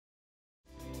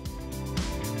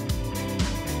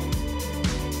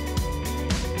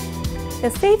The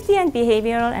Safety and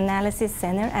Behavioral Analysis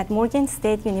Center at Morgan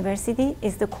State University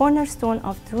is the cornerstone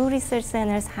of two research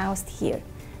centers housed here.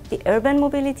 The Urban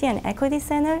Mobility and Equity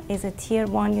Center is a Tier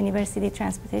 1 University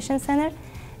Transportation Center,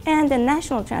 and the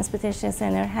National Transportation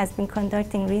Center has been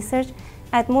conducting research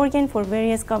at Morgan for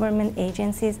various government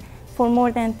agencies for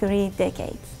more than 3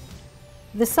 decades.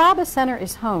 The SEBA Center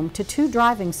is home to 2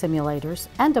 driving simulators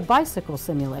and a bicycle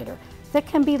simulator that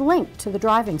can be linked to the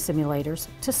driving simulators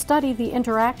to study the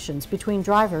interactions between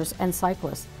drivers and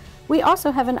cyclists. We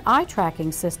also have an eye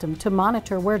tracking system to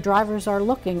monitor where drivers are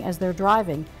looking as they're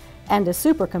driving, and a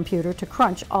supercomputer to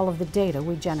crunch all of the data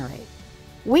we generate.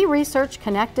 We research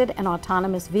connected and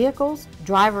autonomous vehicles,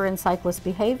 driver and cyclist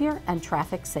behavior, and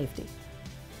traffic safety.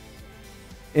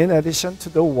 In addition to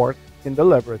the work in the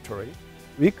laboratory,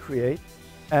 we create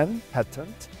and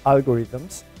patent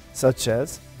algorithms such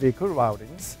as vehicle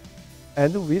routings,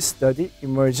 and we study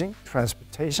emerging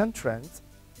transportation trends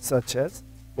such as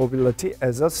mobility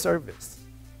as a service.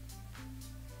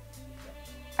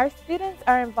 Our students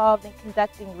are involved in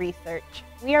conducting research.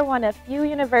 We are one of few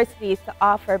universities to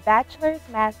offer bachelor's,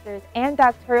 master's, and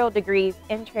doctoral degrees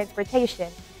in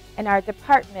transportation in our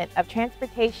Department of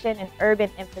Transportation and Urban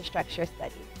Infrastructure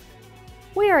Studies.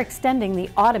 We are extending the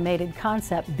automated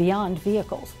concept beyond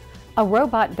vehicles. A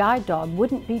robot guide dog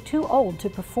wouldn't be too old to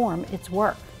perform its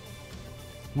work.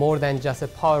 More than just a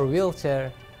power wheelchair,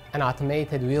 an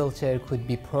automated wheelchair could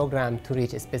be programmed to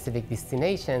reach specific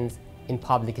destinations in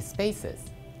public spaces.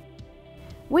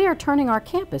 We are turning our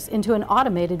campus into an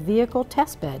automated vehicle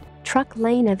testbed. Truck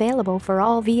lane available for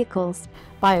all vehicles.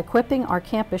 By equipping our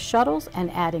campus shuttles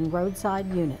and adding roadside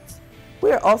units.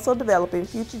 We are also developing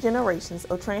future generations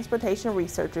of transportation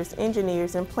researchers,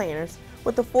 engineers, and planners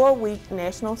with the 4-week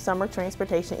National Summer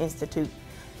Transportation Institute.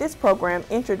 This program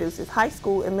introduces high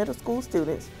school and middle school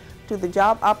students to the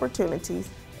job opportunities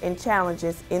and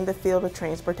challenges in the field of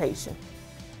transportation.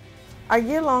 Our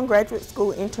year-long graduate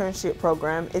school internship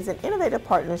program is an innovative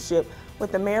partnership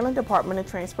with the Maryland Department of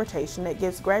Transportation that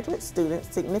gives graduate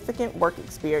students significant work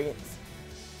experience.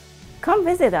 Come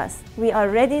visit us. We are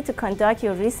ready to conduct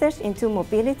your research into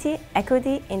mobility,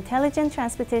 equity, intelligent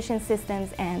transportation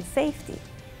systems, and safety.